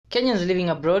Kenyans living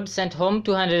abroad sent home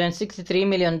 $263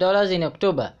 million in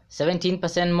October,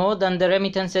 17% more than the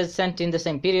remittances sent in the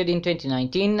same period in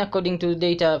 2019, according to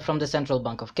data from the Central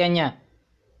Bank of Kenya.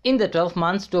 In the 12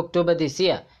 months to October this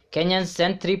year, Kenyans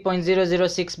sent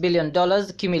 $3.006 billion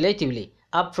cumulatively,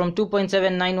 up from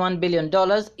 $2.791 billion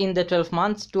in the 12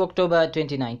 months to October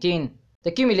 2019. The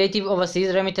cumulative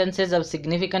overseas remittances have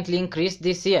significantly increased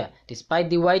this year, despite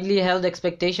the widely held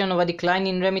expectation of a decline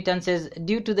in remittances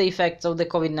due to the effects of the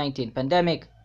COVID-19 pandemic.